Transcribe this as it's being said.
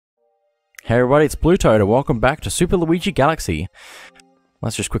Hey everybody, it's BlueToad and welcome back to Super Luigi Galaxy.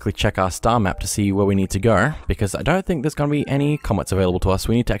 Let's just quickly check our star map to see where we need to go, because I don't think there's going to be any comets available to us.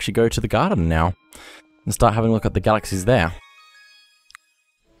 We need to actually go to the garden now and start having a look at the galaxies there.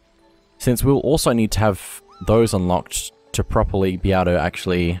 Since we'll also need to have those unlocked to properly be able to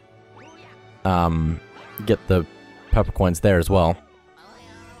actually get the purple coins there as well.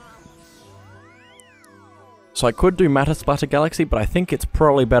 So I could do Matter Splatter Galaxy, but I think it's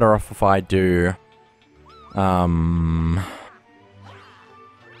probably better off if I do one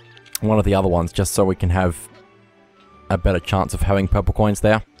of the other ones, just so we can have a better chance of having purple coins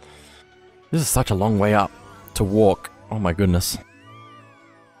there. This is such a long way up to walk. Oh my goodness.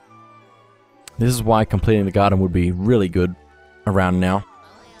 This is why completing the garden would be really good around now.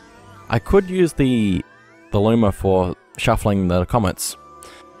 I could use the Luma for shuffling the comets,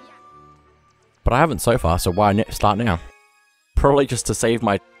 but I haven't so far, so why start now? Probably just to save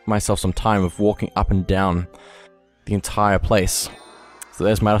myself some time of walking up and down the entire place. So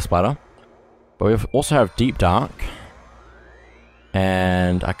there's Matter Splatter. But we also have Deep Dark.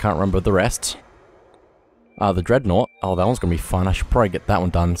 And I can't remember the rest. The Dreadnought. Oh, that one's going to be fun. I should probably get that one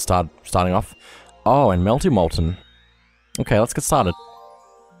done starting off. Oh, and Melty Molten. Okay, let's get started.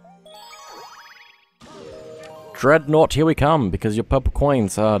 Dreadnought, here we come, because your purple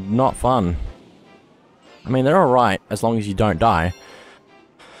coins are not fun. I mean, they're alright, as long as you don't die.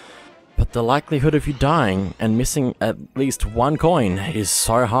 But the likelihood of you dying and missing at least one coin is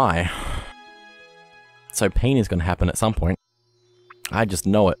so high. So pain is going to happen at some point. I just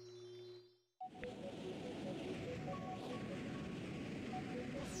know it.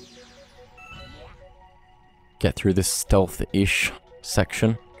 Get through this stealth-ish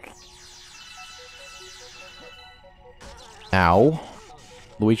section. Ow.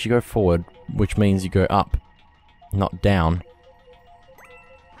 Luigi, go forward, which means you go up, not down.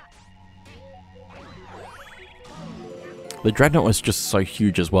 The Dreadnought is just so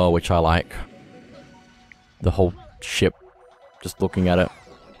huge as well, which I like. The whole ship, just looking at it.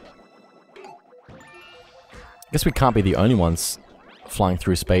 I guess we can't be the only ones flying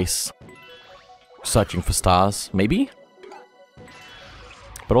through space, searching for stars, maybe?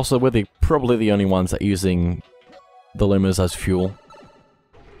 But also we're probably the only ones that are using the Lumas as fuel.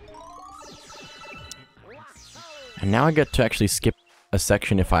 And now I get to actually skip a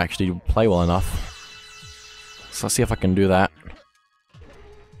section if I actually play well enough. So let's see if I can do that.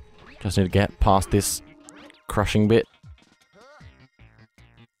 Just need to get past this crushing bit.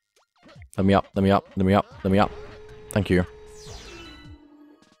 Let me up, let me up, let me up, let me up. Thank you.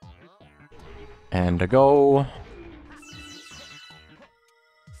 And I go.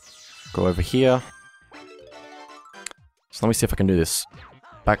 Go over here. So let me see if I can do this.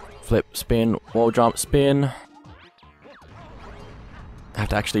 Back, flip, spin, wall jump, spin. I have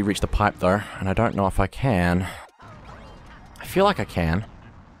to actually reach the pipe though, and I don't know if I can. I feel like I can.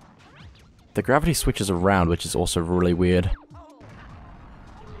 The gravity switches around, which is also really weird.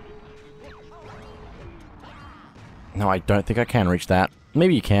 No, I don't think I can reach that.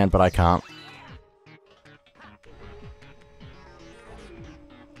 Maybe you can, but I can't.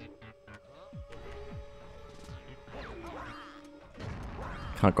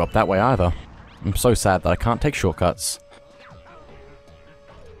 Can't go up that way either. I'm so sad that I can't take shortcuts.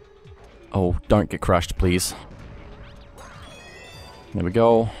 Oh, don't get crushed, please. There we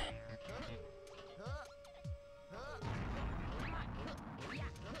go.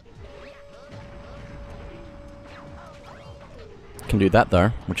 Can do that though,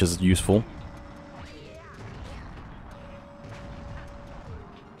 which is useful.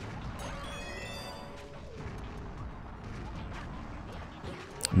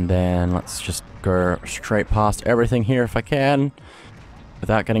 And then let's just go straight past everything here if I can,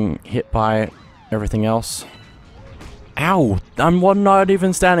 without getting hit by everything else. Ow! I'm not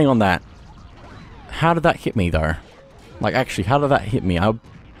even standing on that. How did that hit me though? Like actually, how did that hit me?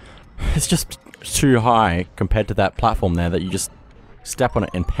 It's just too high compared to that platform there that you just step on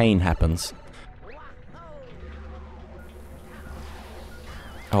it and pain happens.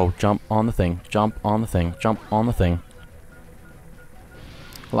 Oh, jump on the thing, jump on the thing, jump on the thing.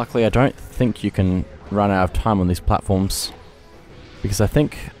 Luckily, I don't think you can run out of time on these platforms, because I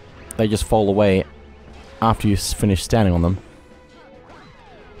think they just fall away after you finish standing on them.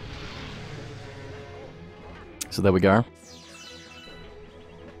 So there we go.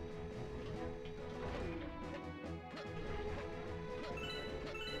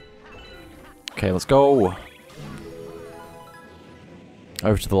 Okay, let's go.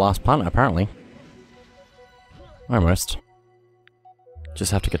 Over to the last planet, apparently. Almost.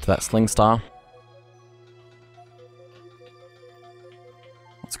 Just have to get to that sling star.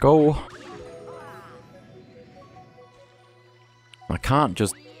 Let's go. I can't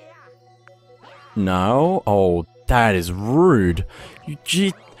just... No? Oh, that is rude.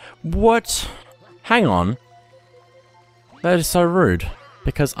 You what? Hang on. That is so rude.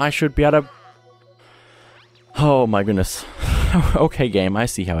 Because I should be able to... Oh my goodness. Okay, game, I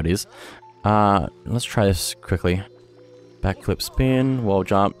see how it is. Let's try this quickly. Backflip spin, wall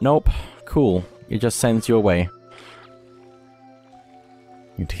jump. Nope. Cool. It just sends you away.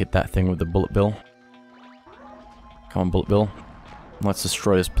 Need to hit that thing with the bullet bill. Come on, bullet bill. Let's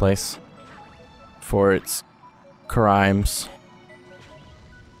destroy this place. For its crimes.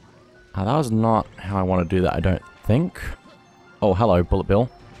 That was not how I want to do that, I don't think. Oh, hello, bullet bill.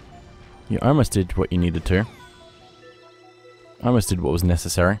 You almost did what you needed to. Almost did what was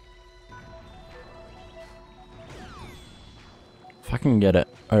necessary. If I can get it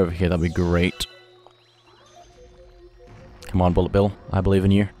over here, that'd be great. Come on, bullet bill. I believe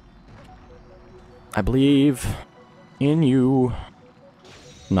in you. I believe in you.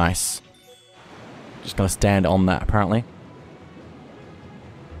 Nice. Just gonna stand on that, apparently.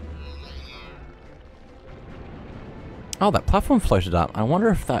 Oh, that platform floated up. I wonder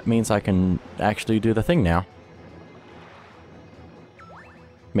if that means I can actually do the thing now.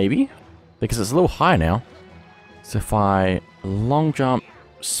 Maybe? Because it's a little high now. So if I long jump,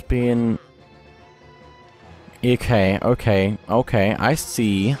 spin... Okay, okay, okay, I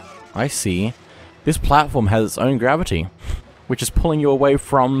see. I see. This platform has its own gravity, which is pulling you away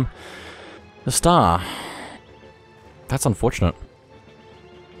from the star. That's unfortunate.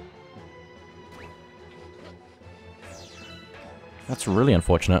 That's really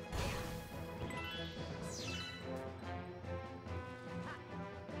unfortunate.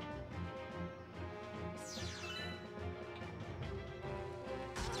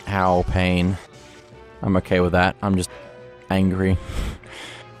 Ow, pain. I'm okay with that. I'm just angry.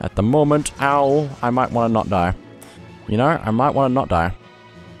 At the moment, ow, I might want to not die. You know, I might want to not die.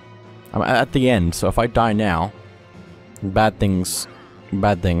 I'm at the end, so if I die now, bad things.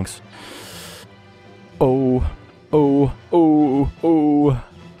 Bad things. Oh, oh, oh, oh.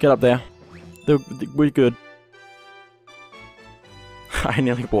 Get up there. We're good. I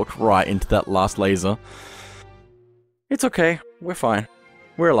nearly walked right into that last laser. It's okay. We're fine.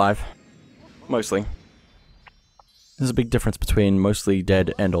 We're alive. Mostly. There's a big difference between mostly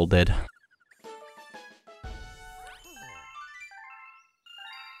dead and all dead.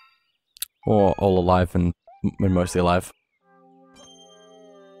 Or all alive and mostly alive.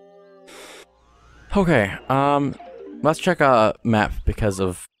 Okay, let's check our map because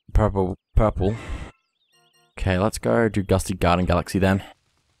of purple. Okay, let's go do Gusty Garden Galaxy then.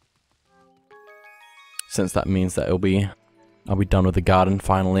 Since that means that I'll be done with the garden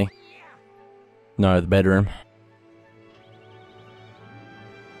finally. No, the bedroom.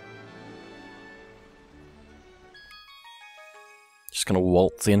 Just gonna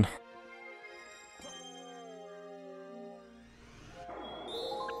waltz in.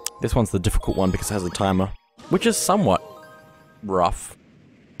 This one's the difficult one because it has a timer, which is somewhat rough.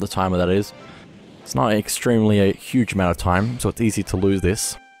 The timer, that is. It's not extremely a huge amount of time, so it's easy to lose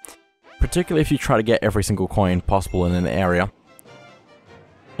this. Particularly if you try to get every single coin possible in an area.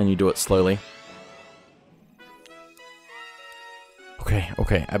 And you do it slowly. Okay,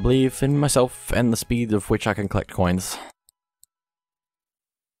 okay, I believe in myself and the speed of which I can collect coins.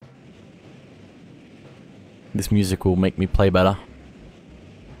 This music will make me play better.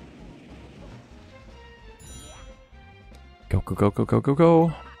 Go, go, go, go, go, go,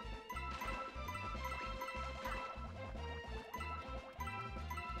 go.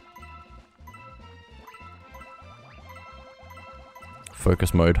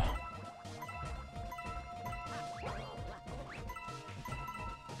 Focus mode.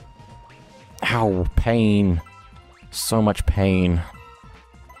 Ow, pain. So much pain.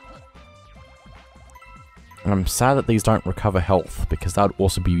 And I'm sad that these don't recover health, because that would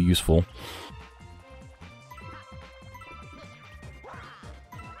also be useful.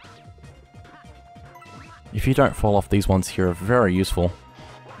 If you don't fall off, these ones here are very useful.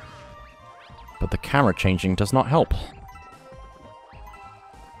 But the camera changing does not help.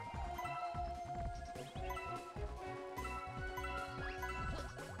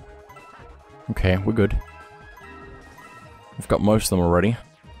 Okay, we're good. We've got most of them already.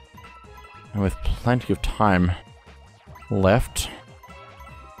 And with plenty of time left.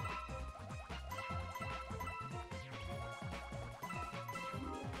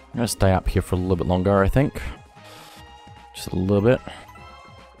 I'm gonna stay up here for a little bit longer, I think. Just a little bit.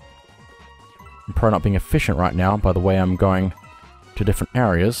 I'm probably not being efficient right now by the way I'm going to different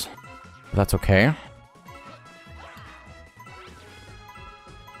areas. But that's okay.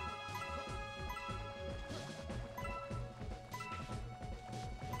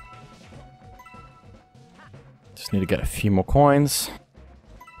 Just need to get a few more coins.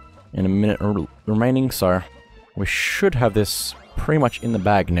 In a minute remaining, so we should have this pretty much in the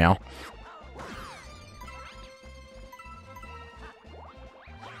bag now.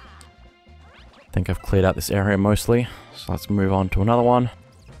 I think I've cleared out this area mostly, so let's move on to another one.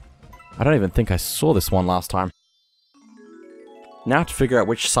 I don't even think I saw this one last time. Now to figure out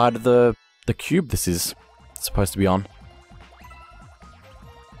which side of the cube this is supposed to be on.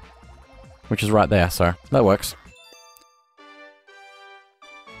 Which is right there, so that works.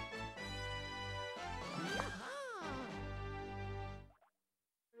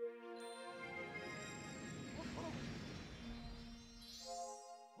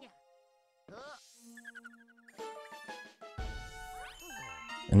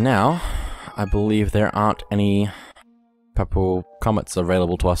 And now, I believe there aren't any purple comets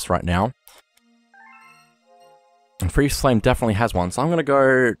available to us right now. And Freeze Flame definitely has one, so I'm gonna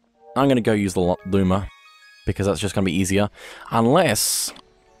go use the Luma, because that's just gonna be easier. Unless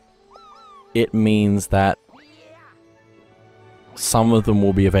it means that some of them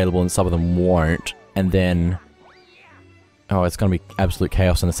will be available and some of them won't, and then... Oh, it's gonna be absolute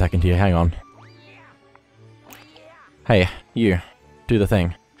chaos in a second here, hang on. Hey, you, do the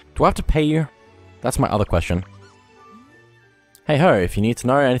thing. Do I have to pay you? That's my other question. Hey ho, if you need to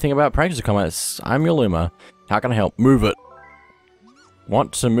know anything about Prankster Comet, I'm your Luma. How can I help? Move it.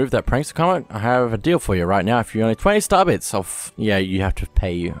 Want to move that Prankster Comet? I have a deal for you right now. If you're only 20 star bits, yeah, you have to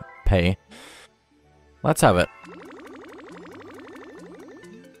pay. Let's have it.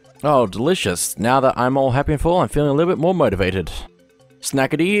 Oh, delicious. Now that I'm all happy and full, I'm feeling a little bit more motivated.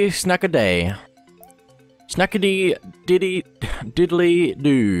 Snackity, snackaday. Snackity, diddy, diddly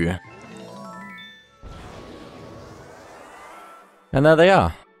doo. And there they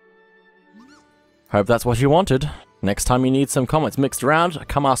are. Hope that's what you wanted. Next time you need some comets mixed around,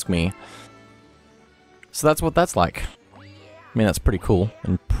 come ask me. So that's what that's like. I mean, that's pretty cool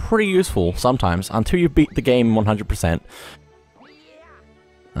and pretty useful sometimes, until you beat the game 100%.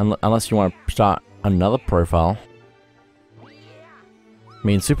 Unless you want to start another profile. I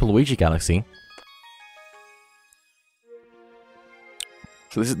mean, Super Luigi Galaxy.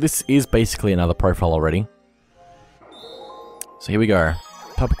 So this is basically another profile already. So here we go.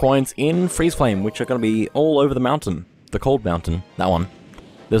 Purple coins in Freeze Flame, which are going to be all over the mountain. The cold mountain. That one.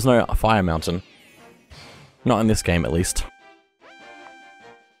 There's no fire mountain. Not in this game, at least.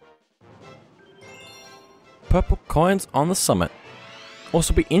 Purple coins on the summit.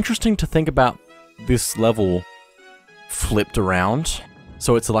 Also, be interesting to think about this level flipped around.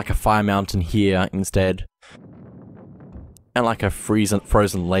 So it's like a fire mountain here instead. And like a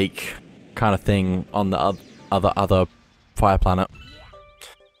frozen lake kind of thing on the other fire planet.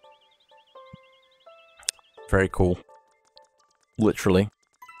 Very cool. Literally.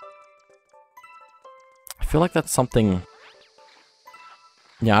 I feel like that's something...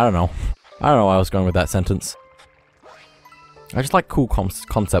 Yeah, I don't know. I don't know why I was going with that sentence. I just like cool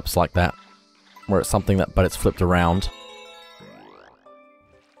concepts like that. Where it's something that, but it's flipped around.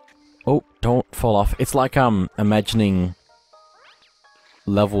 Oh, don't fall off. It's like, imagining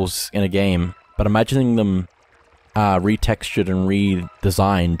levels in a game, but imagining them retextured and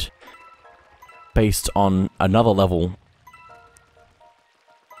redesigned based on another level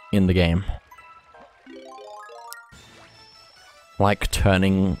in the game. Like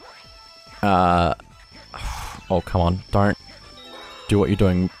turning... Oh, come on. Don't do what you're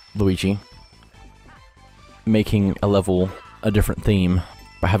doing, Luigi. Making a level a different theme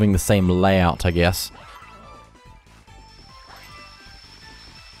by having the same layout, I guess.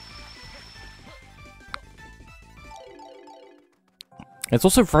 It's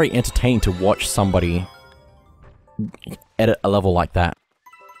also very entertaining to watch somebody edit a level like that.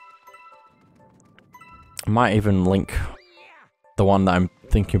 I might even link the one that I'm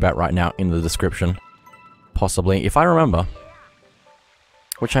thinking about right now in the description. Possibly, if I remember.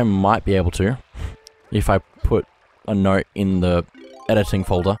 Which I might be able to. If I put a note in the editing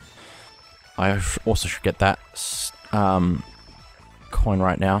folder. I also should get that coin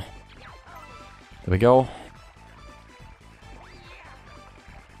right now. There we go.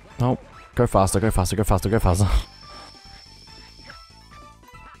 Oh, go faster, go faster, go faster, go faster.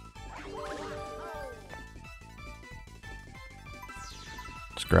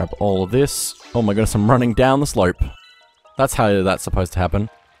 Just grab all of this. Oh my goodness, I'm running down the slope. That's how that's supposed to happen.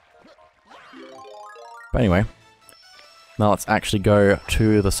 But anyway. Now let's actually go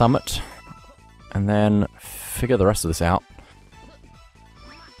to the summit. And then figure the rest of this out.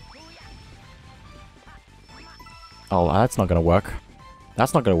 Oh, that's not gonna work.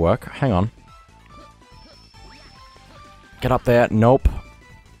 That's not gonna work. Hang on. Get up there. Nope.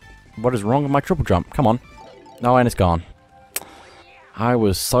 What is wrong with my triple jump? Come on. Oh, and it's gone. I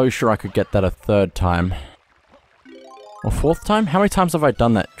was so sure I could get that a third time. Or fourth time? How many times have I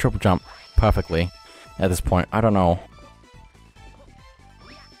done that triple jump perfectly at this point? I don't know.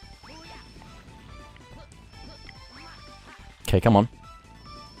 Okay, come on.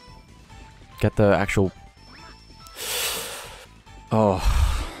 Get the actual... Oh.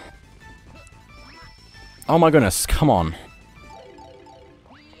 Oh my goodness, come on.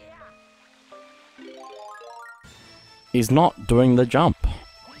 He's not doing the jump.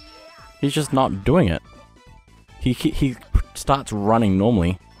 He's just not doing it. He starts running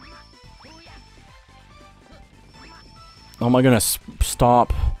normally. Oh my goodness,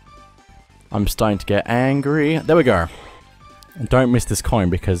 stop. I'm starting to get angry. There we go. And don't miss this coin,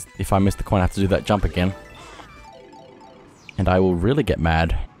 because if I miss the coin I have to do that jump again. And I will really get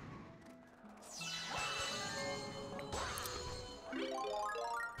mad.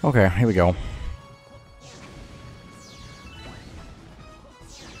 Okay, here we go.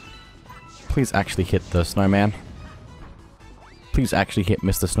 Please actually hit the snowman. Please actually hit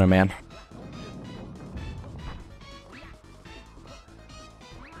Mr. Snowman.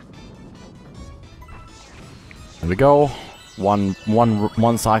 There we go.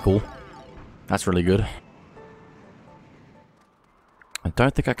 One cycle. That's really good. I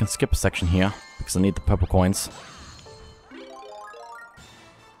don't think I can skip a section here, because I need the purple coins.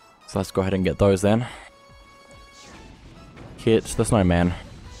 So let's go ahead and get those then. Hit the snowman.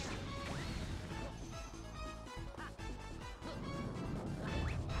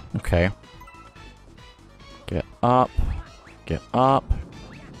 Okay. Get up. Get up.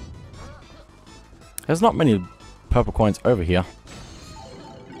 There's not many purple coins over here.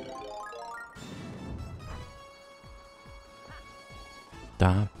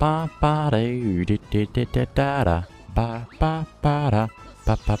 Da ba ba da da da da da da ba ba ba da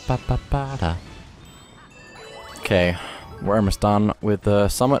ba ba ba ba ba da. Okay, we're almost done with the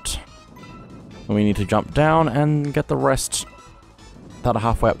summit. We need to jump down and get the rest that are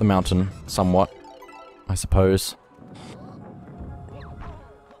halfway up the mountain, somewhat, I suppose.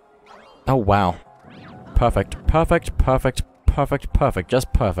 Oh wow. Perfect, perfect, perfect, perfect, perfect,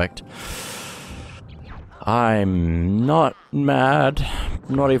 just perfect. I'm not mad,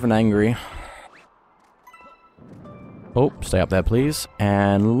 not even angry. Oh, stay up there please.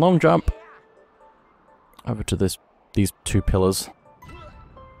 And long jump. Over to these two pillars.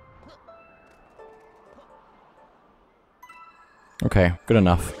 Okay, good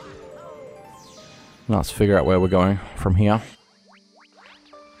enough. Now let's figure out where we're going from here.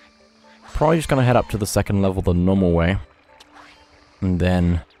 Probably just gonna head up to the second level the normal way. And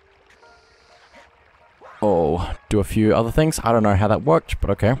then... oh, do a few other things. I don't know how that worked, but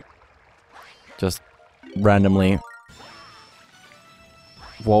okay. Just randomly...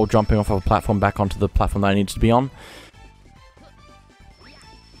 wall jumping off of a platform back onto the platform that I needed to be on.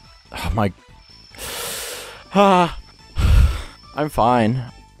 Oh my... ah! I'm fine.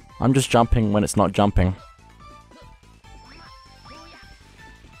 I'm just jumping when it's not jumping.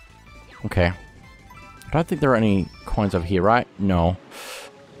 Okay. I don't think there are any coins over here, right? No.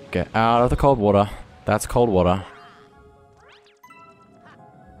 Get out of the cold water. That's cold water.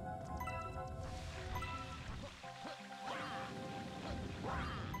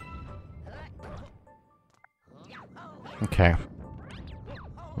 Okay.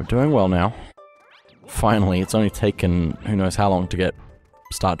 We're doing well now. Finally, it's only taken who knows how long to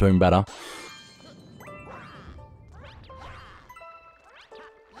start doing better.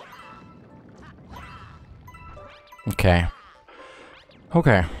 Okay.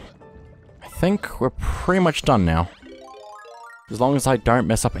 Okay. I think we're pretty much done now. As long as I don't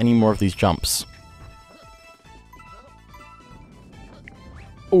mess up any more of these jumps.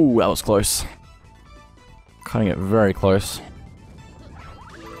 Ooh, that was close. Cutting it very close.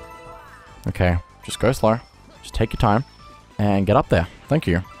 Okay. Just go slow. Just take your time. And get up there. Thank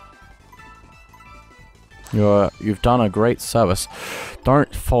you. You've done a great service.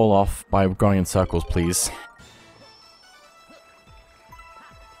 Don't fall off by going in circles, please.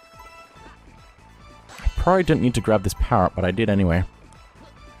 I probably didn't need to grab this power-up, but I did anyway.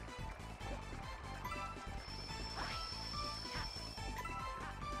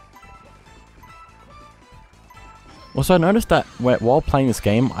 Also, I noticed that while playing this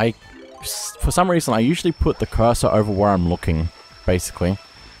game, for some reason, I usually put the cursor over where I'm looking, basically.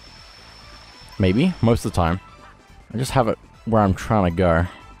 Maybe, most of the time. I just have it where I'm trying to go.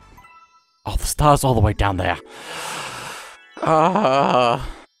 Oh, the star's all the way down there.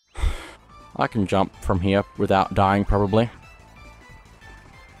 I can jump from here without dying, probably.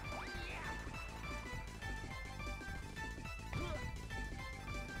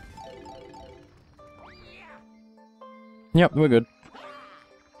 Yep, we're good.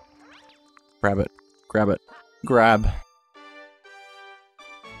 Grab it. Grab it. Grab.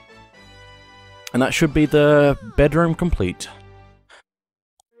 And that should be the bedroom complete.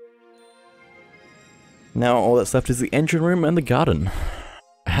 Now all that's left is the engine room and the garden.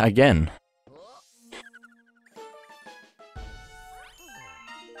 Again.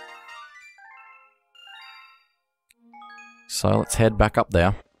 So let's head back up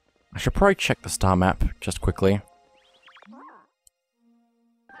there. I should probably check the star map just quickly.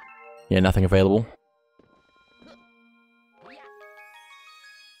 Yeah, nothing available.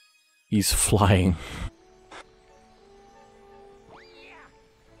 He's flying.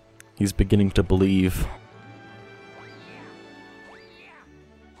 He's beginning to believe.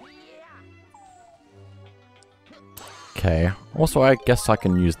 Okay. Also, I guess I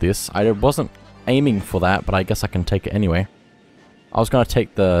can use this. I wasn't aiming for that, but I guess I can take it anyway. I was gonna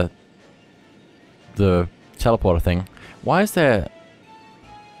take the teleporter thing. Why is there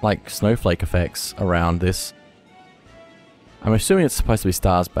like snowflake effects around this? I'm assuming it's supposed to be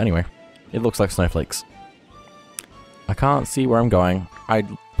stars, but anyway, it looks like snowflakes. I can't see where I'm going. I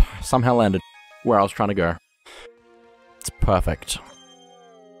somehow landed where I was trying to go. It's perfect.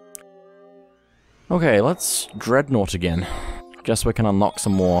 Okay, let's Dreadnought again. Just so we can unlock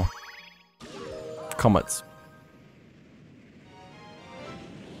some more comets.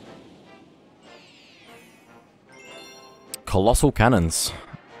 Colossal cannons.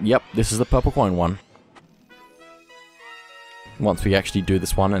 Yep, this is the purple coin one. Once we actually do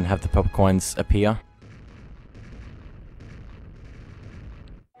this one and have the purple coins appear.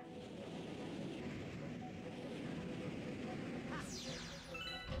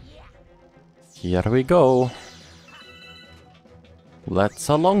 Here we go. Let's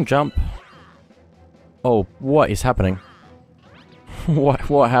a long jump. Oh, what is happening? What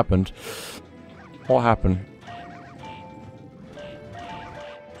happened? What happened?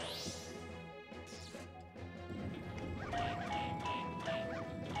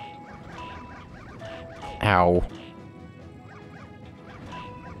 Ow.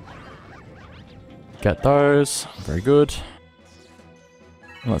 Get those. Very good.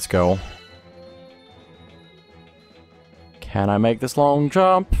 Let's go. Can I make this long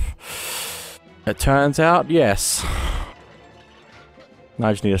jump? It turns out, yes.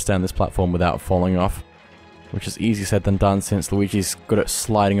 I just need to stand this platform without falling off. Which is easier said than done since Luigi's good at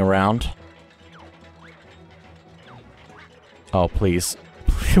sliding around. Oh, please.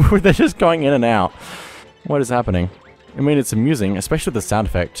 They're just going in and out. What is happening? I mean, it's amusing, especially the sound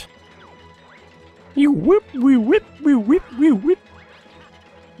effect. You whip, we whip, we whip, we whip.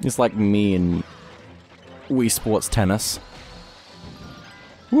 It's like me in Wii Sports Tennis.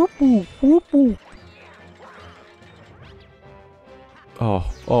 Whoop-oo, whoop-oo.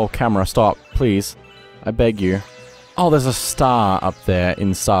 Oh, camera, stop, please. I beg you. Oh, there's a star up there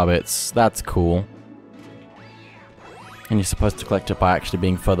in Starbits. That's cool. And you're supposed to collect it by actually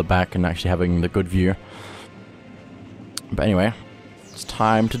being further back and actually having the good view. But anyway, it's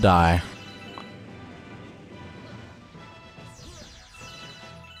time to die.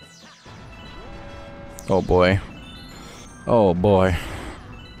 Oh boy. Oh boy.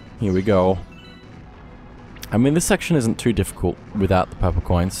 Here we go. I mean, this section isn't too difficult without the purple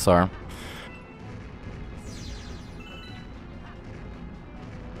coins, so...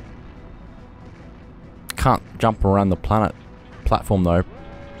 Can't jump around the platform though,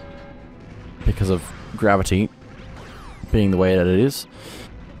 because of gravity being the way that it is.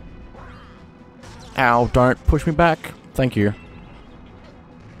 Ow, don't push me back. Thank you.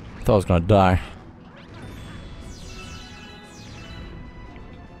 Thought I was gonna die.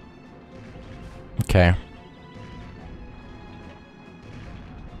 Okay.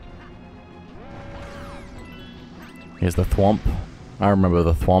 Here's the thwomp. I remember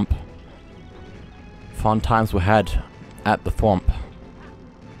the thwomp. Fun times were had at the thwomp.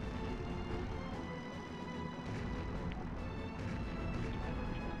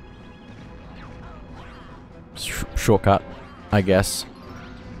 Shortcut, I guess.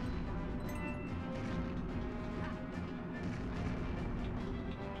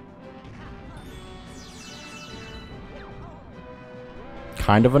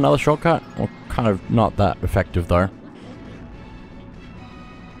 Kind of another shortcut, or kind of not that effective though.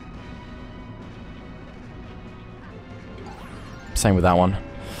 Same with that one.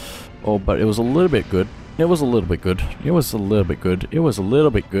 Oh, but it was a little bit good. It was a little bit good. It was a little bit good. It was a little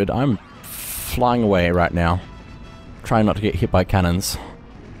bit good. I'm flying away right now. Trying not to get hit by cannons.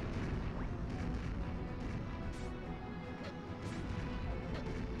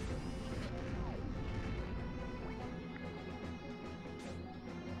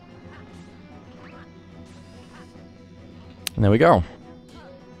 And there we go.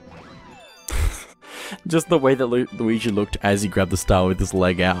 Just the way that Luigi looked as he grabbed the star with his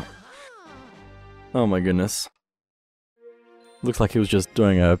leg out. Oh my goodness. Looks like he was just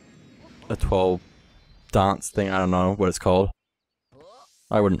doing a 12 dance thing. I don't know what it's called.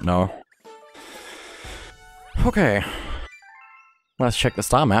 I wouldn't know. Okay. Let's check the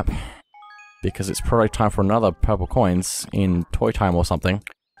star map. Because it's probably time for another purple coins in Toy Time or something.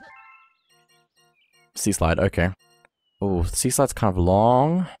 Sea slide, okay. Oh, the sea slide's kind of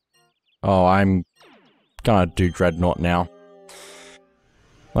long. Oh, I'm gonna do Dreadnought now.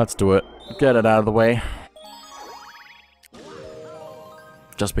 Let's do it. Get it out of the way.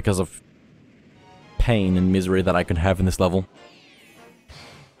 Just because of pain and misery that I could have in this level.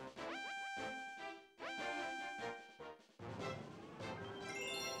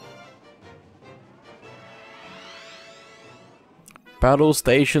 Battle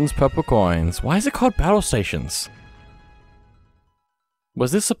Stations Purple Coins. Why is it called Battle Stations?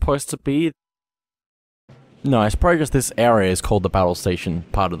 Was this supposed to be... No, it's probably just this area is called the Battle Station,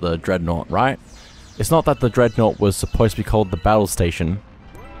 part of the Dreadnought, right? It's not that the Dreadnought was supposed to be called the Battle Station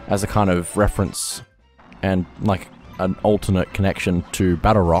as a kind of reference and like an alternate connection to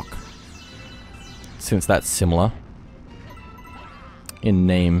Battle Rock, since that's similar in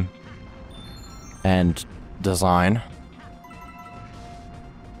name and design.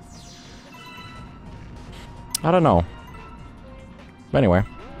 I don't know. But anyway.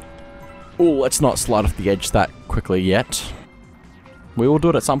 Oh, let's not slide off the edge that quickly yet. We will do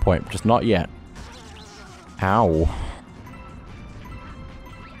it at some point, just not yet. Ow.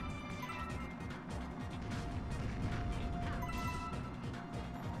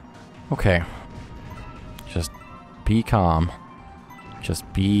 Okay. Just be calm.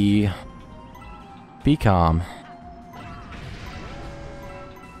 Just be calm.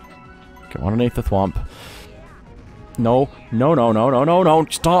 Go underneath the thwomp. No, no, no, no, no, no, no,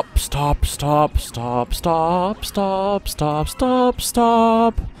 stop, stop, stop, stop, stop, stop, stop, stop,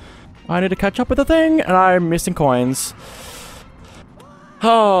 stop. I need to catch up with the thing, and I'm missing coins.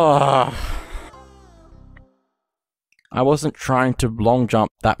 Ah. I wasn't trying to long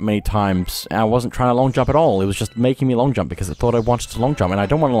jump that many times. I wasn't trying to long jump at all. It was just making me long jump because it thought I wanted to long jump, and I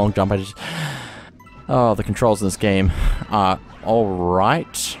don't want to long jump. I just... Oh, the controls in this game are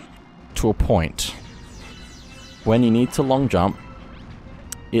alright to a point. When you need to long jump,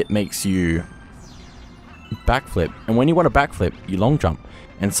 it makes you backflip. And when you want to backflip, you long jump.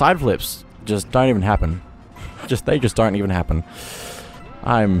 And side flips just don't even happen. They just don't even happen.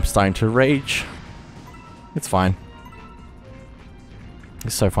 I'm starting to rage. It's fine.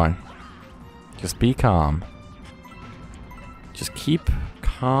 It's so fine. Just be calm. Just keep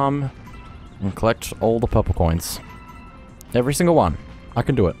calm and collect all the purple coins. Every single one. I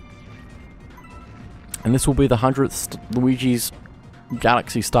can do it. And this will be the 100th Luigi's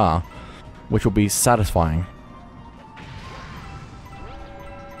Galaxy Star, which will be satisfying.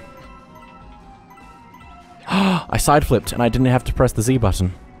 I side flipped and I didn't have to press the Z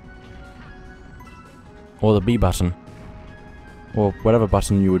button. Or the B button. Or whatever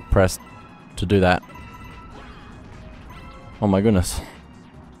button you would press to do that. Oh my goodness.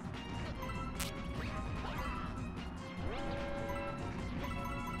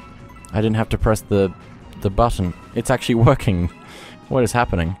 I didn't have to press the button. It's actually working. What is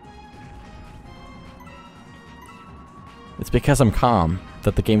happening? It's because I'm calm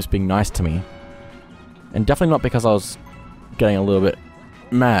that the game's being nice to me. And definitely not because I was getting a little bit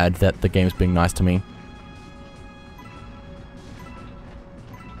mad that the game's being nice to me.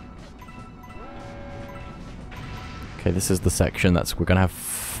 Okay, this is the section that we're gonna have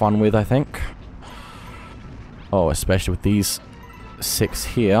fun with, I think. Oh, especially with these 6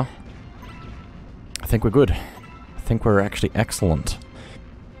 here. I think we're good. I think we're actually excellent.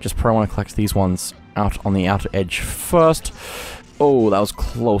 Just probably want to collect these ones out on the outer edge first. Oh, that was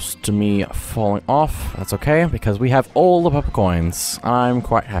close to me falling off. That's okay, because we have all the purple coins. I'm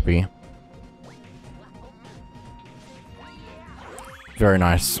quite happy. Very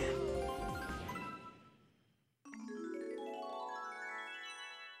nice.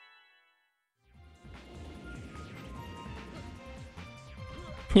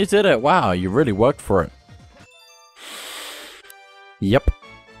 You did it! Wow, you really worked for it. Yep.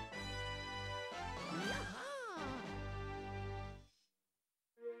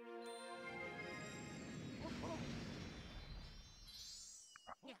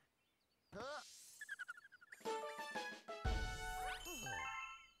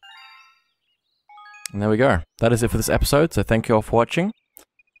 And there we go. That is it for this episode, so thank you all for watching.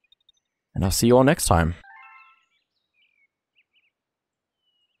 And I'll see you all next time.